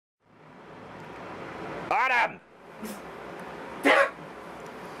Autumn!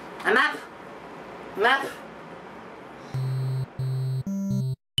 I'm up. I'm up.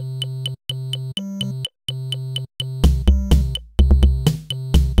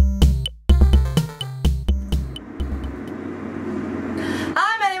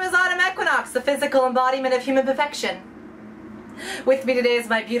 Hi, my name is Equinox, the physical embodiment of human perfection. With me today is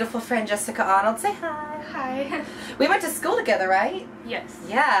my beautiful friend Jessica Arnold. Say hi. Hi. We went to school together, right? Yes.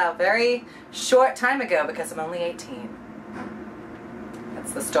 Yeah, very short time ago because I'm only 18.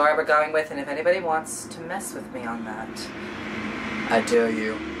 That's the story we're going with, and if anybody wants to mess with me on that, I dare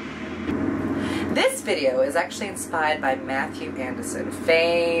you. This video is actually inspired by Mathu Andersen,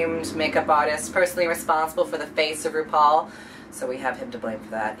 famed makeup artist, personally responsible for the face of RuPaul, so we have him to blame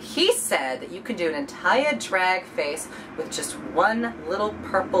for that. He said that you can do an entire drag face with just one little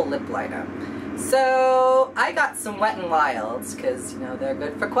purple lip liner. So I got some Wet n Wilds, because, you know, they're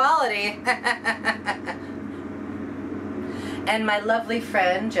good for quality. And my lovely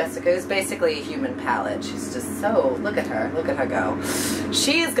friend Jessica is basically a human palette. She's just so, look at her go.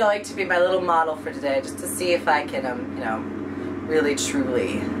 She is going to be my little model for today, just to see if I can, you know, really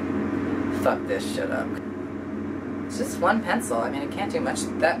truly fuck this shit up. It's just one pencil. I mean, it can't do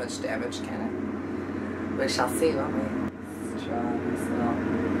that much damage, can it? We shall see, won't we? Let's draw this little...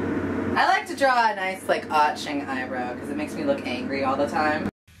 I like to draw a nice, like, arching eyebrow, because it makes me look angry all the time.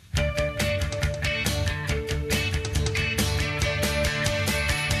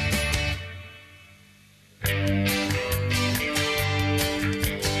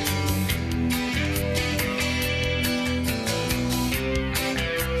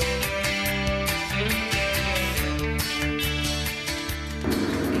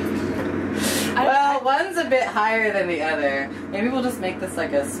 One's a bit higher than the other. Maybe we'll just make this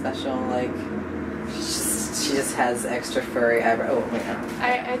like a special, like, she just has extra furry eyebrow. Oh, wait, no.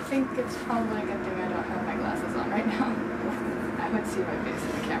 I think it's probably a good thing I don't have my glasses on right now. I would see my face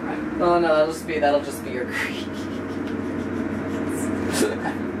in the camera. Oh no, that'll just be your crease.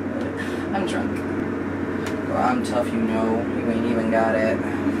 I'm drunk. Well, I'm tough, you know. You ain't even got it.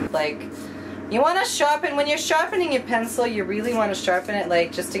 Like, you want to sharpen, when you're sharpening your pencil, you really want to sharpen it,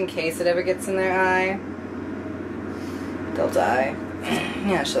 like, just in case it ever gets in their eye. They'll die.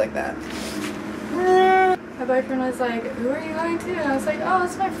 Yeah, shit like that. My boyfriend was like, who are you going to? And I was like, oh,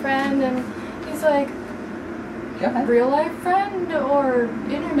 it's my friend. And he's like, real life friend or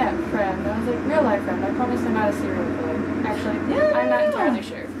internet friend? And I was like, real life friend. I promise I'm not a serial killer. Actually, yeah, I'm not entirely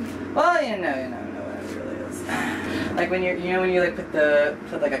sure. Well, you know what it really is. Like when you're, you know, when you like put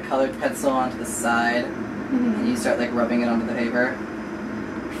like a colored pencil onto the side, and you start like rubbing it onto the paper.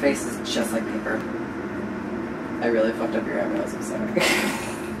 Your face is just like paper. I really fucked up your eyebrows, I'm sorry.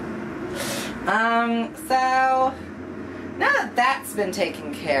 So now that that's been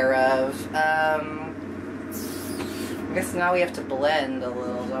taken care of, I guess now we have to blend a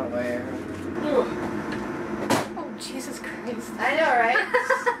little, don't we? Oh, Jesus Christ. I know,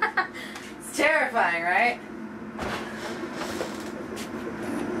 right? It's terrifying, right?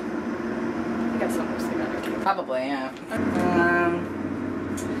 I got some lipstick on your teeth. Probably, yeah.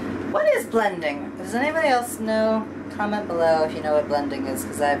 What is blending? Does anybody else know? Comment below if you know what blending is,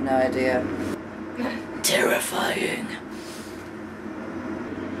 because I have no idea. Terrifying.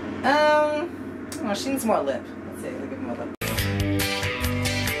 Oh, she needs more lip. Let's see, we'll give more lip.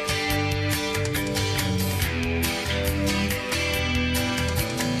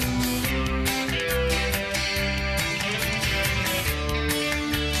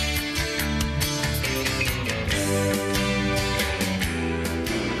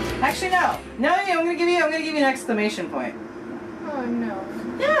 Actually, no. No, I'm gonna give you an exclamation point. Oh no.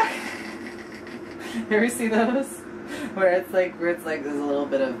 Yeah. You ever see those? Where it's like there's a little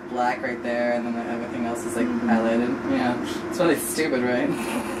bit of black right there, and then everything else is like highlighted. Yeah. It's really stupid, right?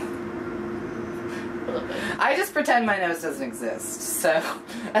 I just pretend my nose doesn't exist. So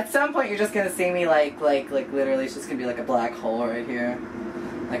at some point you're just gonna see me like literally it's just gonna be like a black hole right here.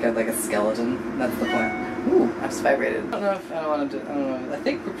 Like a skeleton. That's the point. Ooh, I just vibrated. I don't know if I want to do, I don't know. I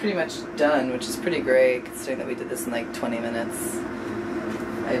think we're pretty much done, which is pretty great considering that we did this in like 20 minutes.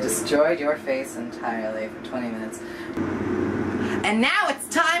 I destroyed your face entirely for 20 minutes. And now it's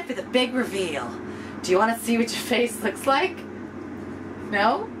time for the big reveal. Do you want to see what your face looks like?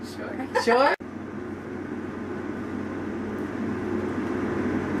 No? Sure. Sure?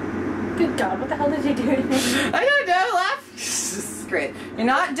 Good God, what the hell did you do to me? I don't know, laugh. This is great. You're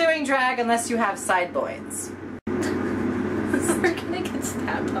not doing drag unless you have side boys. We're gonna get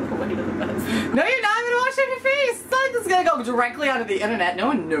stabbed on the way to the bus. No, you're not. I'm gonna wash out your face. It's not like this is gonna go directly onto the internet. No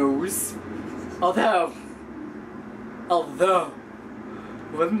one knows. Although,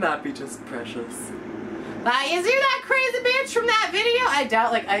 wouldn't that be just precious? Is you that crazy bitch from that video? I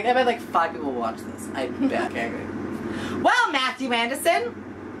doubt, like, I bet like 5 people watch this. I bet. Well, Mathu Andersen,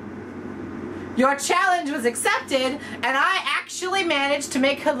 your challenge was accepted, and I actually managed to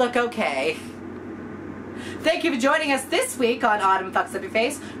make her look okay. Thank you for joining us this week on Autumn Fucks Up Your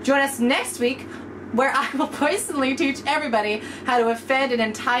Face. Join us next week, where I will personally teach everybody how to offend an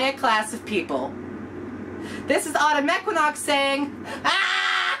entire class of people. This is Autumn Equinox saying, ah!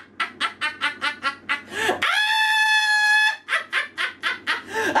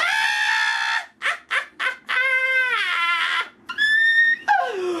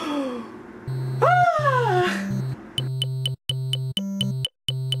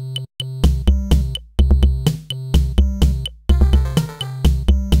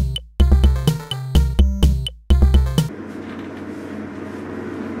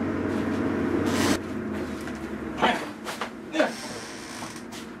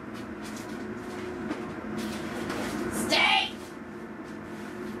 Stay!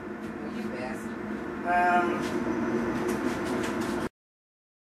 Oh, you bastard.